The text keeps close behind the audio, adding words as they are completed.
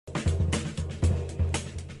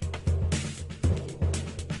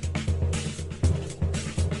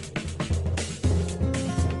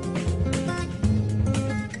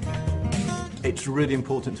It's really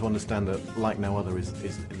important to understand that Like No Other is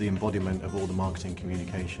the embodiment of all the marketing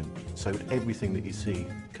communication. So everything that you see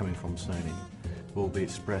coming from Sony will be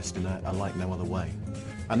expressed in a like no other way.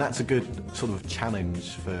 And that's a good sort of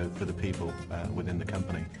challenge for the people within the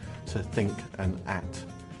company to think and act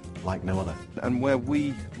like no other. And where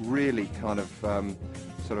we really kind of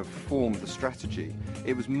sort of formed the strategy,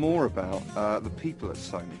 it was more about the people at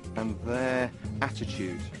Sony and their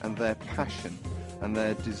attitude and their passion and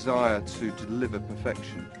their desire to deliver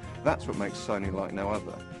perfection. That's what makes Sony like no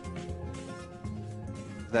other.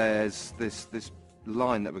 There's this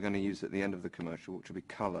line that we're going to use at the end of the commercial, which will be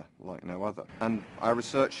colour like no other. And our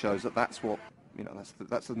research shows that that's what, you know,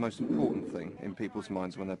 that's the most important thing in people's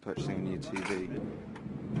minds when they're purchasing a new TV.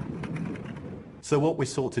 So what we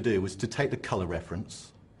sought to do was to take the colour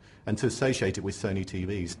reference and to associate it with Sony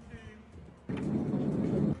TVs.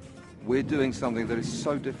 We're doing something that is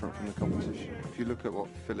so different from the competition. If you look at what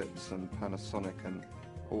Philips and Panasonic and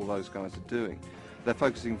all those guys are doing, they're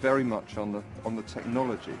focusing very much on the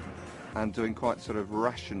technology and doing quite sort of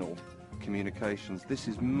rational communications. This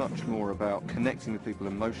is much more about connecting with people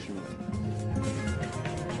emotionally.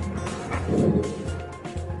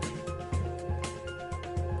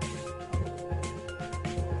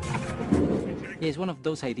 Yeah, it's one of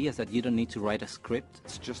those ideas that you don't need to write a script.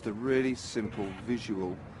 It's just a really simple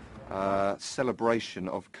visual celebration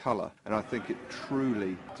of colour, and I think it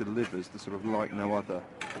truly delivers the sort of like no other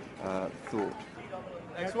thought.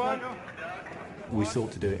 Next one. We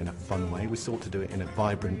sought to do it in a fun way, we sought to do it in a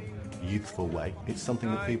vibrant, youthful way. It's something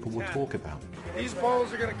that people will talk about. These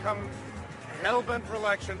balls are going to come hell-bent for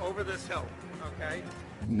election over this hill, okay?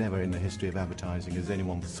 Never in the history of advertising has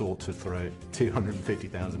anyone thought to throw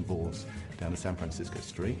 250,000 balls down a San Francisco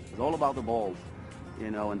street. It's all about the balls, you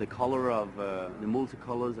know, and the color of the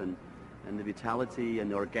multicolors and the vitality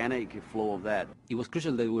and the organic flow of that. It was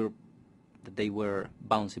crucial that they were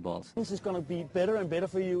bouncy balls. This is going to be better and better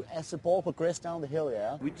for you as the ball progresses down the hill,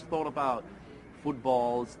 yeah? We just thought about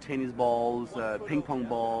footballs, tennis balls, ping pong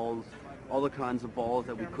balls, other kinds of balls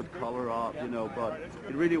that we could color up, you know, but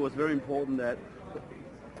it really was very important that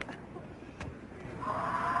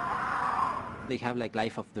they have like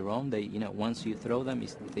life of their own. They, you know, once you throw them,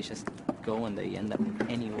 they just go and they end up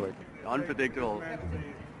anywhere. Unpredictable.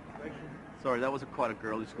 Sorry, that was quite a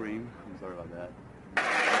girly scream. I'm sorry about that.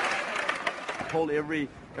 Told every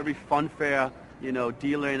fun fair, you know,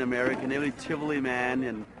 dealer in America and every Tivoli man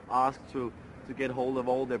and asked to get hold of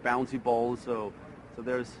all their bouncy balls. So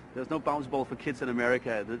there's no bouncy ball for kids in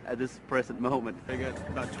America at this present moment. They got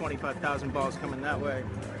about 25,000 balls coming that way.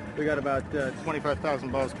 We got about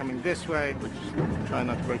 25,000 balls coming this way, which is trying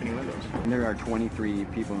not to break any windows. And there are 23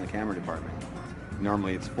 people in the camera department.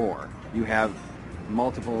 Normally it's 4. You have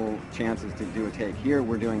multiple chances to do a take. Here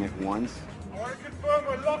we're doing it once. I want to confirm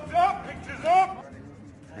we're locked up, pictures up.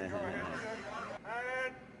 And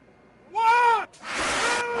 1, 2,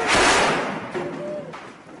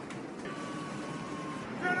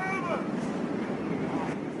 turn over.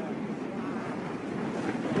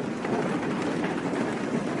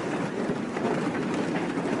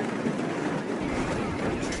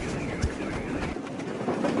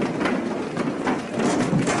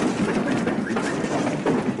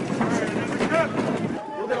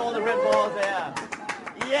 Look at all the red balls there.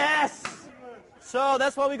 Yes! So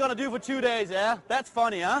that's what we're going to do for 2 days, yeah? That's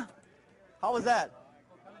funny, huh? How was that?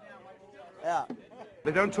 Yeah.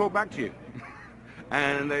 They don't talk back to you.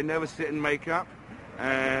 And they never sit in makeup.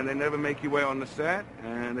 And they never make you wait on the set.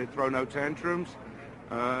 And they throw no tantrums.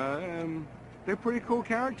 They're pretty cool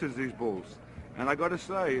characters, these balls. And I got to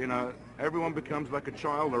say, you know, everyone becomes like a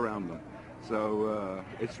child around them. So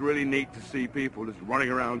it's really neat to see people just running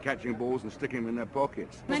around catching balls and sticking them in their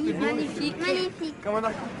pockets. Magnifique, magnifique. Come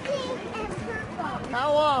on.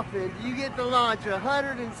 How often do you get to launch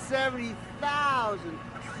 170,000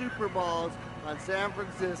 Super Balls on San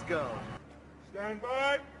Francisco? Stand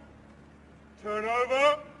by. Turn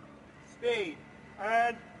over. Speed.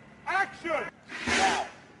 And action.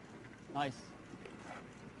 Nice.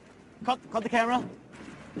 Cut the camera.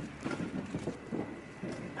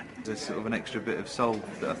 There's sort of an extra bit of soul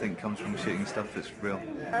that I think comes from shooting stuff that's real.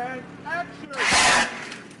 And action.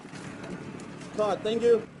 Cut, thank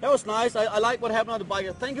you. That was nice. I like what happened on the bike.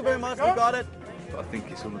 Thank you very much. We got it. But I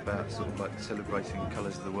think it's all about sort of like celebrating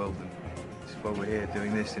colours of the world, and it's why we're here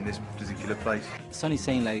doing this in this particular place. Sony's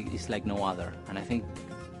saying like it's like no other, and I think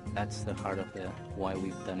that's the heart of why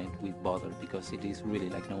we've done it with Bothered, because it is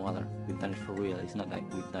really like no other. We've done it for real. It's not like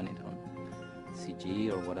we've done it on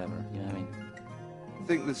CG or whatever. You know what I mean? I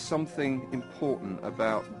think there's something important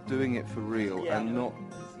about doing it for real and not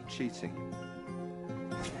cheating.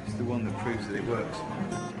 It's the one that proves that it works.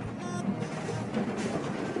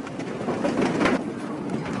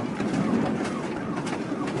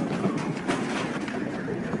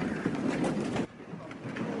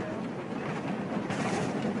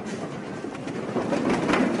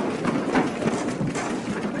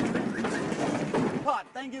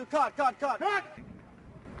 Cut!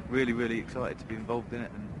 Really, really excited to be involved in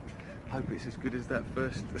it, and hope it's as good as that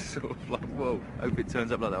first sort of like, whoa, hope it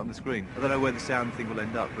turns up like that on the screen. I don't know where the sound thing will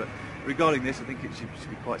end up, but regarding this, I think it should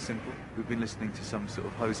be quite simple. We've been listening to some sort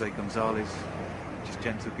of Jose Gonzalez, just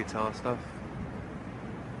gentle guitar stuff.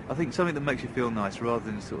 I think something that makes you feel nice, rather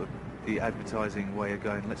than sort of the advertising way of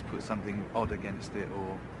going, let's put something odd against it,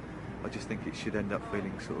 or I just think it should end up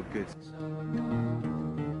feeling sort of good.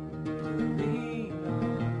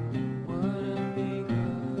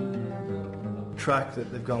 Track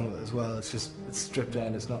that they've gone with as well, it's stripped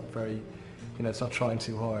down, it's not very, it's not trying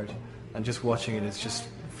too hard, and just watching it, just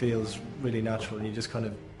feels really natural, and you just kind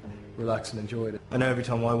of relax and enjoy it. I know every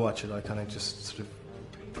time I watch it, I kind of just sort of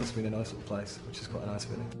puts me in a nice little place, which is quite a nice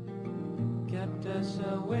feeling.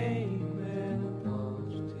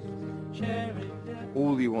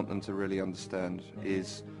 All you want them to really understand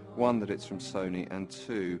is, one, that it's from Sony, and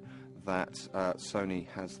two, that Sony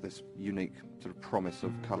has this unique sort of promise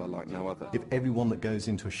of colour like no other. If everyone that goes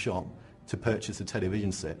into a shop to purchase a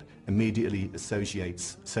television set immediately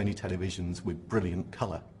associates Sony televisions with brilliant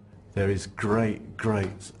colour, there is great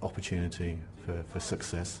opportunity for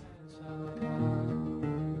success.